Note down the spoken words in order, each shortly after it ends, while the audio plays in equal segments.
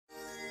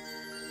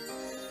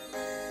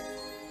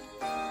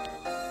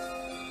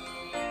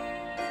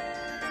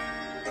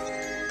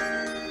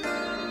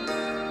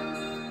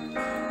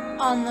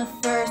On the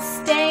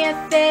first day of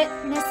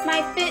fitness,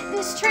 my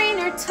fitness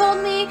trainer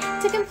told me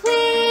to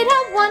complete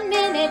a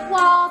 1-minute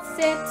wall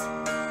sit.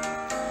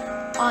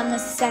 On the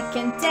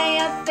second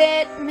day of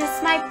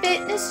fitness, my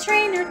fitness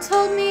trainer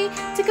told me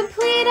to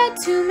complete a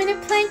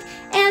 2-minute plank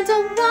and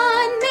a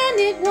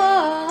 1-minute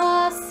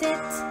wall sit.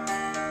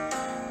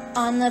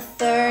 On the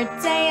third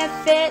day of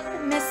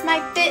fitness,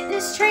 my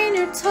fitness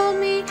trainer told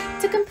me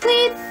to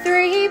complete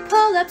 3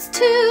 pull-ups,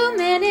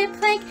 2-minute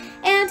plank,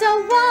 and a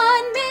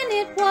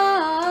 1-minute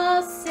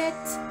wall sit.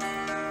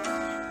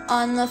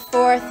 On the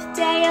fourth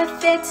day of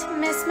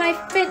fitness, my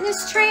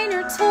fitness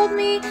trainer told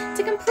me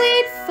to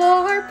complete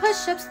 4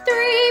 push-ups,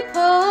 3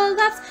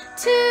 pull-ups,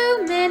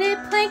 2-minute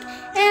plank,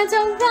 and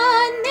a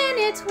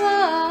 1-minute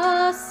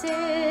wall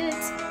sit.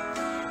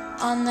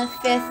 On the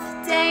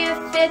fifth day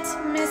of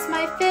fitness,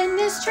 my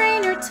fitness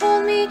trainer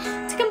told me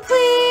to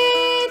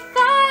complete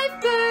 5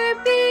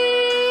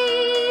 burpees,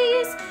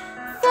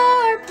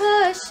 4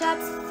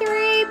 push-ups,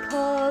 3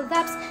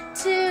 pull-ups,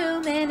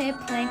 2-minute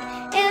plank,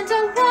 and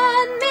a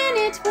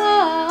 1-minute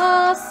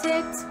wall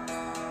sit.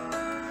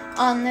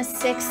 On the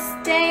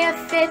sixth day of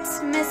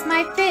fitness,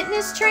 my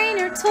fitness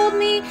trainer told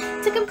me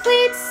to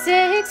complete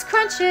 6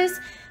 crunches,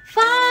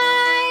 5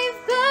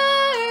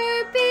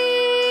 burpees,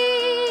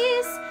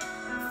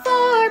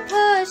 4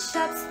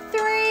 push-ups,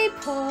 3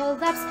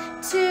 pull-ups,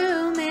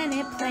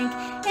 2-minute plank,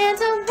 and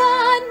a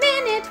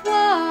 1-minute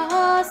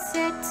wall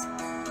sit.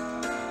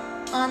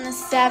 On the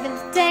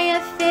 7th day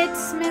of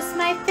fitness,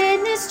 my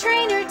fitness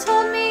trainer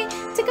told me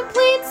to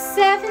complete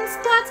 7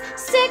 squats,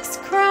 6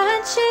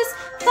 crunches,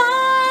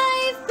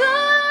 5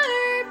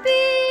 burpees,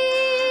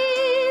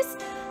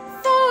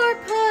 4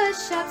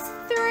 push-ups,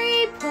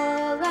 3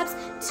 pull-ups,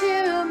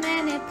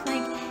 2-minute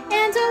plank,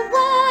 and a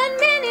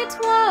 1-minute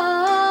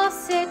wall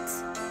sit.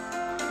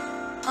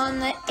 On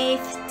the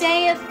 8th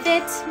day of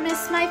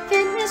fitness, my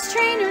fitness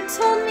trainer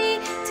told me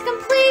to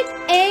complete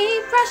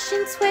 8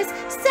 Russian twists,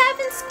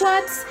 7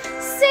 squats,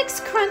 6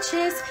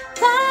 crunches,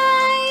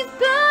 5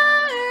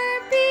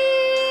 burpees,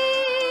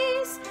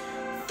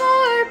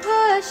 4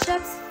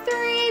 push-ups,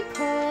 3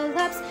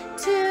 pull-ups,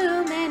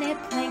 2-minute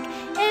plank,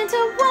 and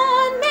a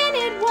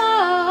 1-minute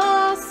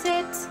wall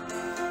sit.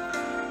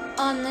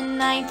 On the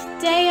 9th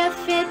day of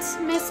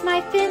fitness,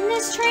 my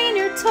fitness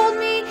trainer told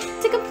me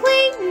to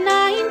complete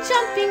 9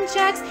 jumping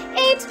jacks,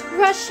 8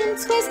 Russian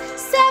twists,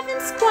 7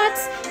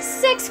 squats,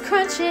 6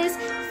 crunches,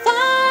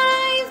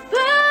 5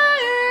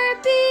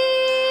 burpees,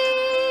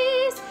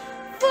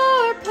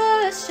 4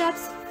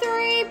 push-ups,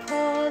 3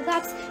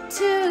 pull-ups,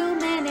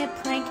 2-minute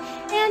plank,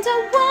 and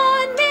a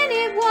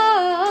 1-minute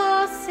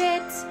wall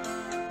sit.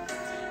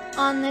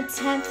 On the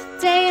 10th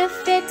day of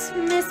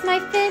fitness, my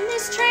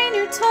fitness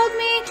trainer told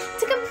me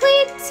to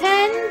complete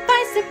 10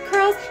 bicep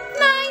curls,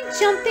 9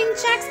 jumping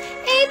jacks,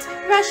 8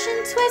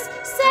 Russian twists,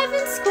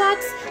 7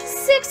 squats,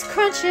 6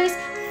 crunches, 5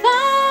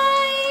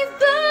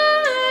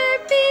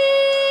 burpees,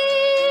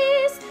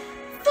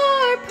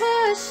 4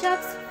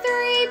 push-ups,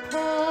 3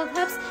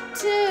 pull-ups,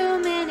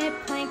 2-minute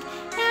plank,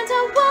 and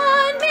a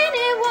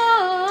 1-minute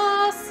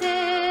wall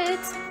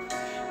sit.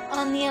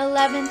 On the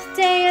 11th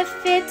day of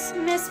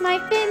fitness, my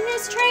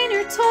fitness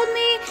trainer told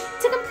me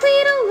to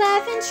complete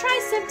 11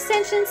 tricep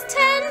extensions,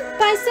 10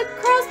 bicep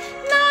curls,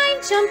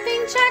 9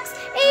 jumping jacks,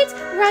 8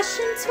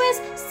 Russian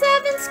twists,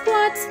 7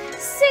 squats,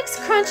 6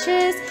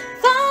 crunches,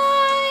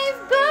 5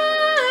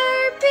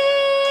 burpees,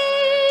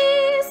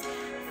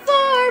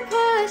 4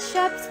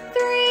 push-ups,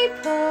 3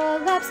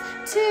 pull-ups,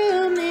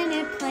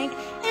 2-minute plank,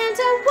 and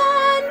a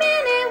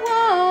 1-minute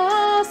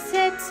wall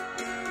sit.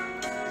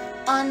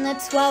 On the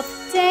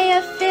 12th day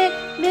of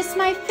fitness,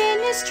 my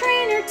fitness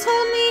trainer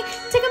told me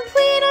to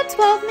complete a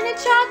 12-minute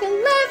jog,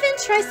 11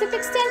 tricep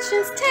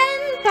extensions,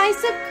 10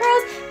 bicep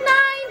curls, 9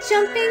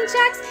 jumping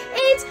jacks,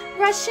 8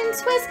 Russian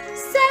twists,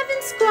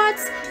 7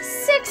 squats,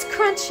 6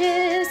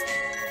 crunches,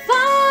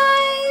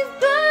 5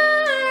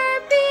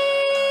 burpees,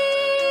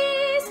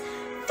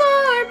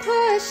 4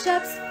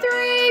 push-ups,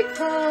 3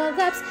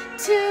 pull-ups,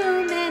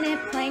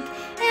 2-minute plank,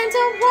 and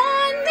a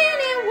 1-minute